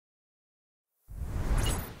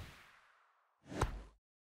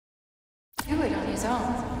his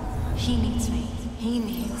own. He needs me. He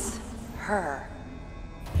needs her.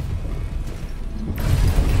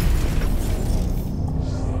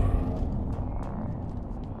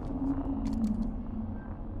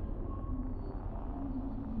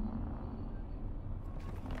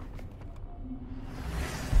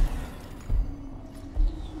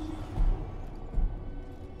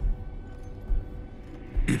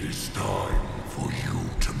 It is time for you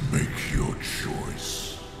to make your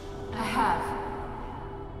choice. I have.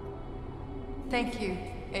 Thank you,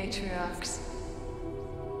 HyperX.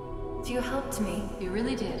 You helped me. You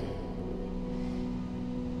really did.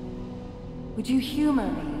 Would you humor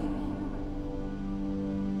me?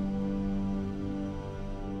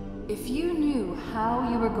 If you knew how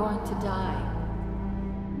you were going to die,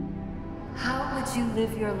 how would you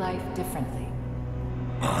live your life differently?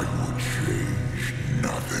 I would change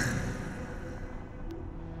nothing.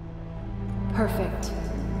 Perfect.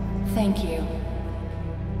 Thank you.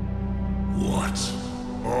 What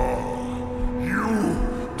are you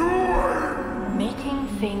doing? Making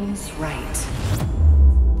things right.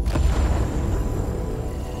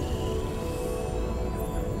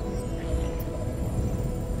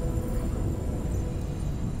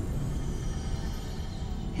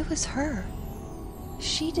 It was her.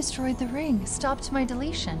 She destroyed the ring, stopped my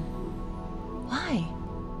deletion. Why?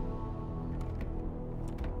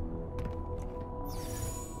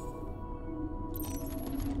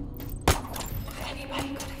 If anybody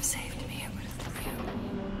could have saved me, it would have been you.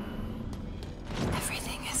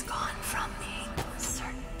 Everything has gone from me.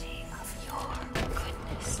 Certainty of your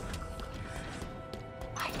goodness.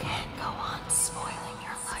 I can't go on spoiling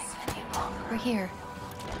your life any longer. We're here.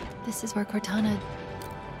 This is where Cortana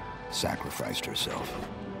sacrificed herself.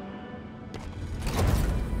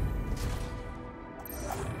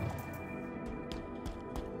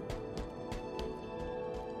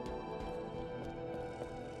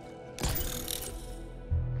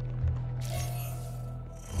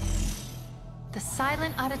 The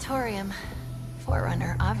silent auditorium.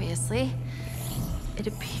 Forerunner, obviously. It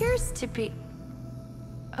appears to be...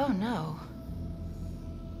 Oh no.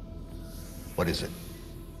 What is it?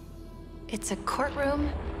 It's a courtroom,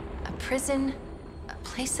 a prison, a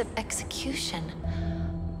place of execution.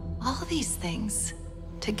 All these things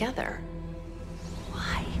together.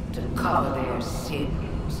 Why? To cover their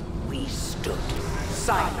sins, we stood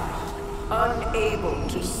silent, unable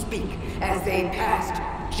to speak as they passed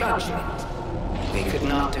judgment. We could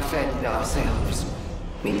not defend ourselves.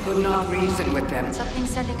 We could not reason with them. Something's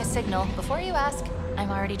sending a signal. Before you ask, I'm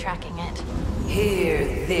already tracking it. Hear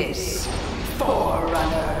this,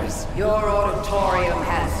 Forerunners. Your auditorium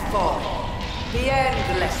has fallen. The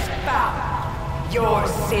endless found. Your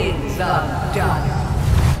sins undone.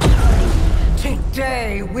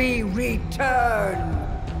 Today we return.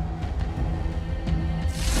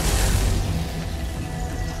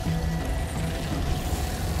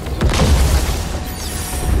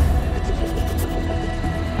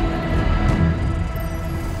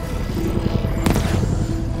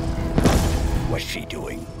 What's she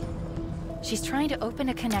doing? She's trying to open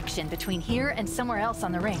a connection between here and somewhere else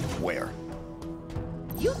on the ring. Where?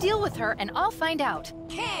 You deal with her and I'll find out.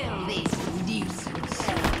 Kill this nuisance.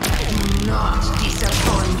 Do not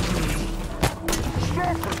disappoint me.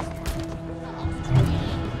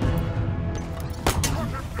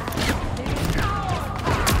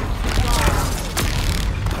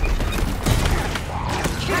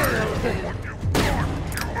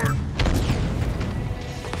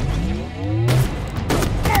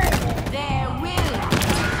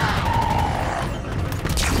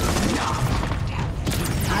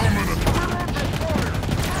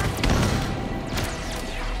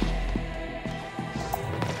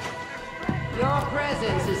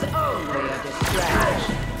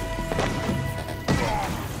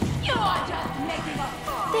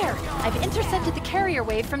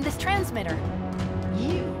 Wave from this transmitter.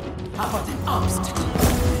 You are an obstacle,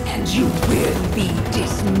 and you will be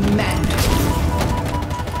dismantled.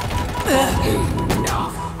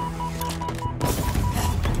 Enough.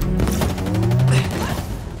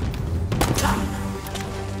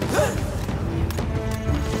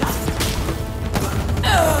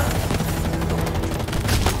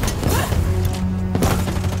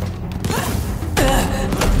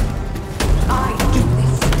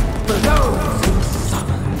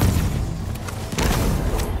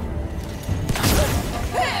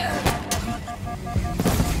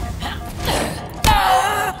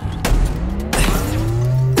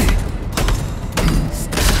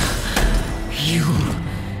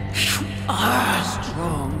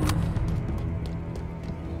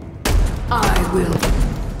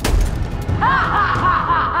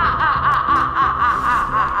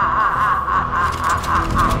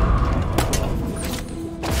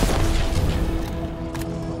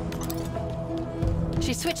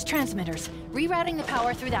 She switched transmitters, rerouting the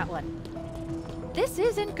power through that one. This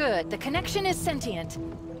isn't good. The connection is sentient.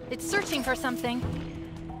 It's searching for something.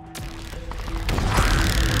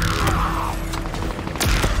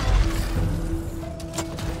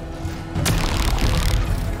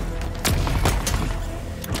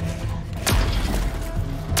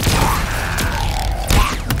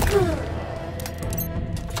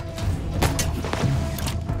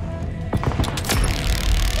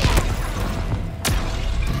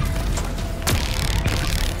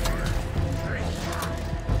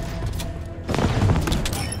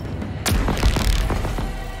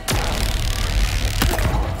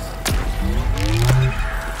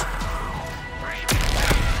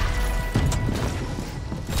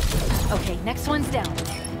 Next one's down.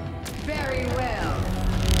 Very well.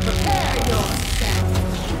 Prepare yourself.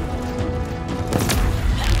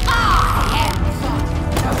 I am but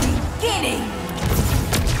the beginning.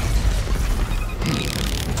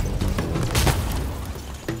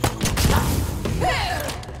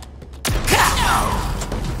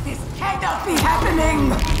 This cannot be happening.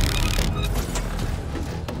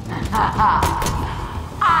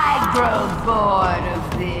 I grow bored of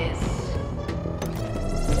this.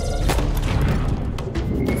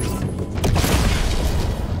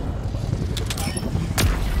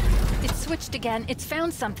 Switched again. It's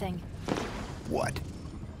found something. What?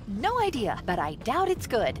 No idea, but I doubt it's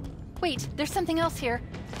good. Wait, there's something else here.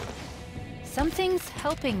 Something's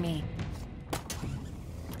helping me.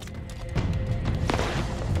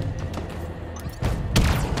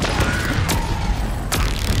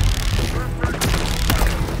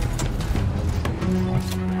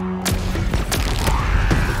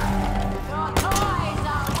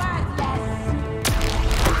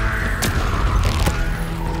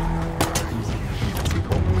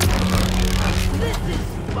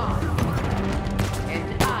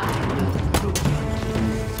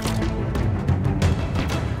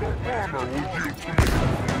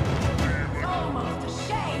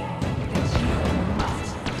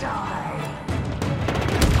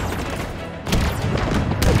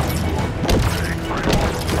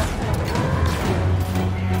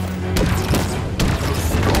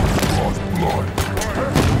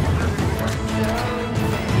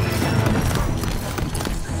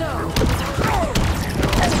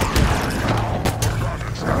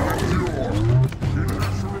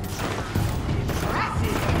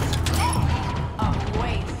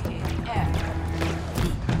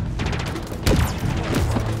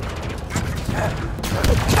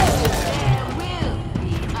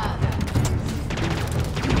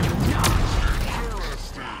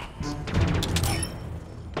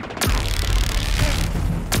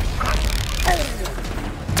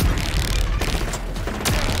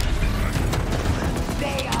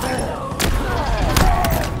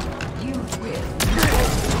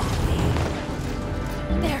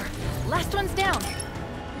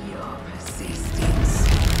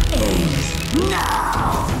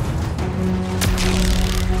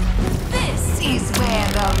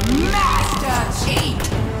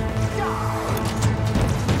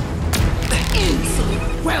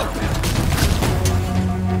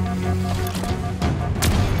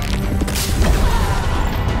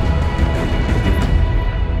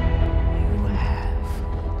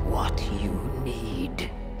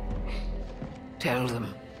 Tell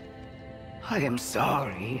them. I am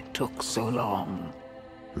sorry it took so long.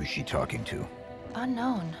 Who's she talking to?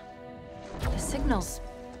 Unknown. The signal's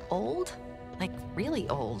old? Like, really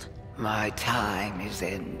old. My time is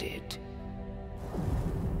ended.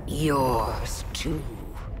 Yours, too.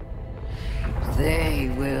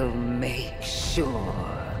 They will make sure.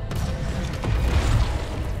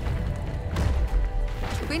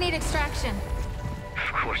 We need extraction.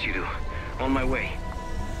 Of course you do. On my way.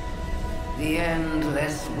 The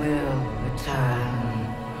Endless will return.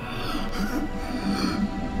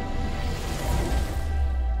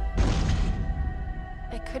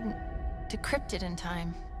 I couldn't decrypt it in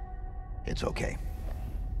time. It's okay.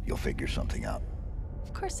 You'll figure something out.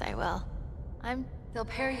 Of course I will. They'll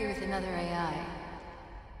pair you with another AI.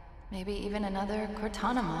 Maybe even another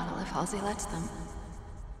Cortana model if Halsey lets them.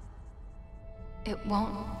 It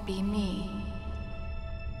won't be me.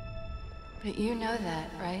 But you know that,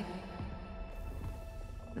 right?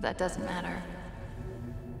 But that doesn't matter.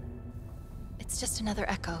 It's just another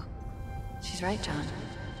echo. She's right, John.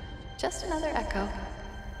 Just another echo.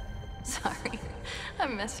 Sorry,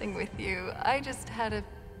 I'm messing with you. I just had a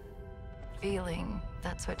feeling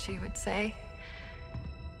that's what she would say.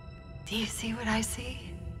 Do you see what I see?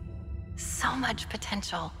 So much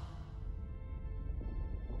potential.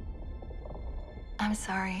 I'm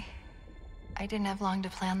sorry. I didn't have long to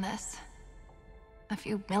plan this. A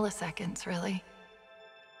few milliseconds, really.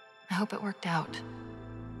 I hope it worked out.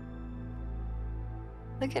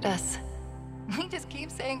 Look at us. We just keep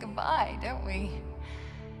saying goodbye, don't we?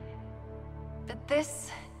 But this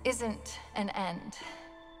isn't an end.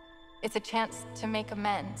 It's a chance to make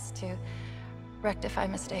amends, to rectify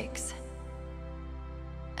mistakes.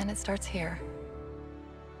 And it starts here.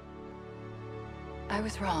 I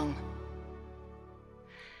was wrong.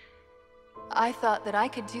 I thought that I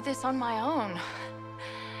could do this on my own.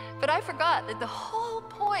 But I forgot that the whole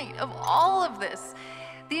point of all of this,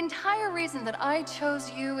 the entire reason that I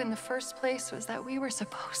chose you in the first place, was that we were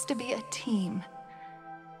supposed to be a team.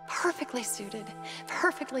 Perfectly suited,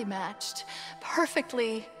 perfectly matched,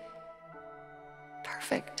 perfectly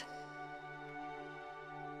perfect.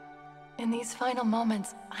 In these final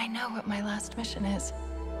moments, I know what my last mission is.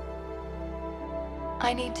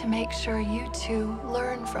 I need to make sure you two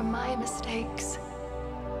learn from my mistakes.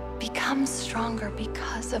 Become stronger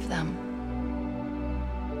because of them.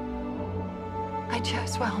 I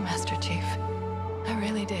chose well, Master Chief. I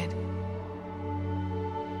really did.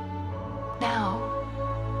 Now,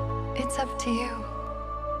 it's up to you.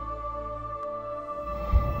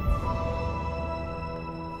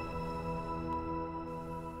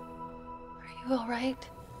 Are you all right?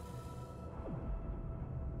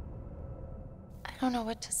 I don't know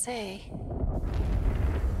what to say.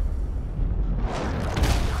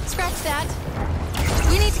 Scratch that.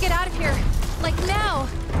 We need to get out of here. Like now.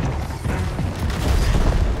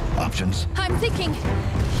 Options? I'm thinking.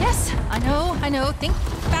 Yes, I know. Think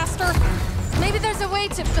faster. Maybe there's a way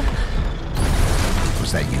to...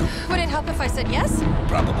 Was that you? Would it help if I said yes?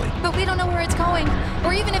 Probably. But we don't know where it's going,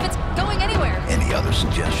 or even if it's going anywhere. Any other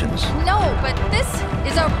suggestions? No, but this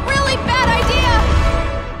is a really bad idea!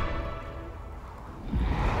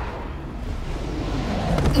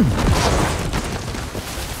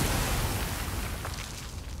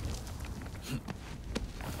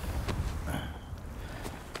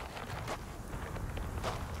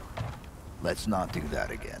 Let's not do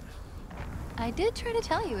that again. I did try to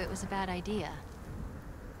tell you it was a bad idea.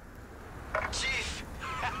 Chief!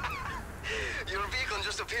 Your beacon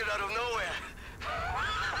just appeared out of nowhere.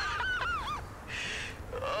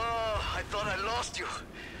 Oh, I thought I lost you.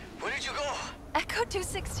 Where did you go? Echo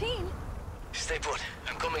 216. Stay put.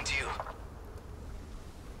 I'm coming to you.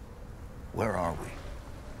 Where are we?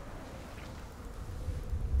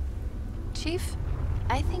 Chief,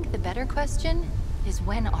 I think the better question is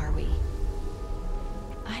when are we?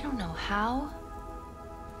 I don't know how,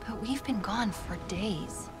 but we've been gone for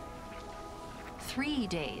days. 3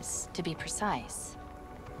 days, to be precise.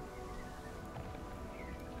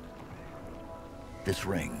 This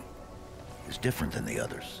ring is different than the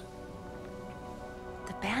others.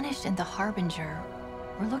 The Banished and the Harbinger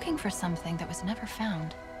were looking for something that was never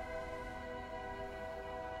found.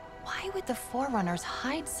 Why would the Forerunners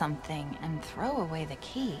hide something and throw away the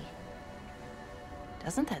key?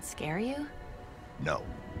 Doesn't that scare you? No.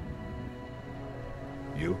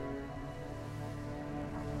 You?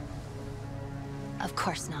 Of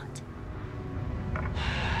course not.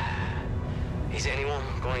 Is anyone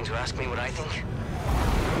going to ask me what I think?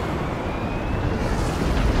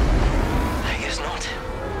 I guess not.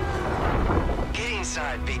 Get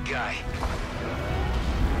inside, big guy.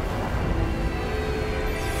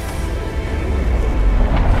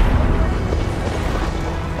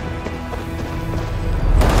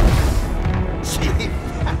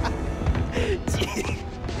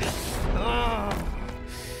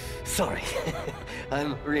 Sorry.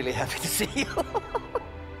 I'm really happy to see you.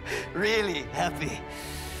 Really happy.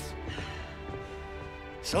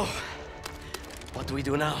 So, what do we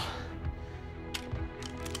do now?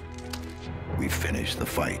 We finish the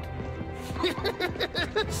fight.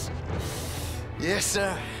 Yes,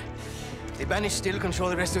 sir. The Banished still control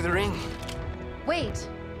the rest of the ring. Wait.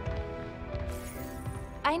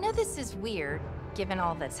 I know this is weird, given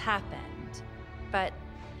all that's happened, but...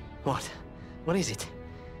 What? What is it?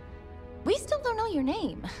 we still don't know your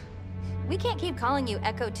name. We can't keep calling you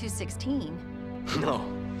Echo 216. No,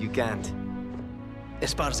 you can't.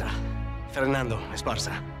 Esparza. Fernando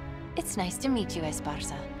Esparza. It's nice to meet you,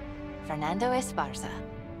 Esparza. Fernando Esparza.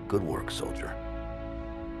 Good work, soldier.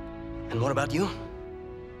 And what about you?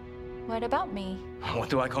 What about me? What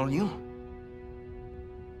do I call you?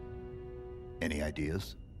 Any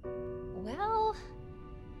ideas? Well...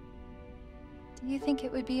 do you think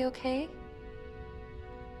it would be okay?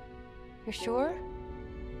 You're sure?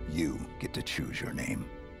 You get to choose your name.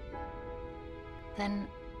 Then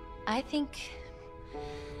I think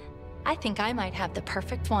I might have the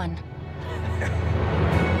perfect one.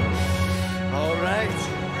 All right.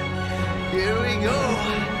 Here we go.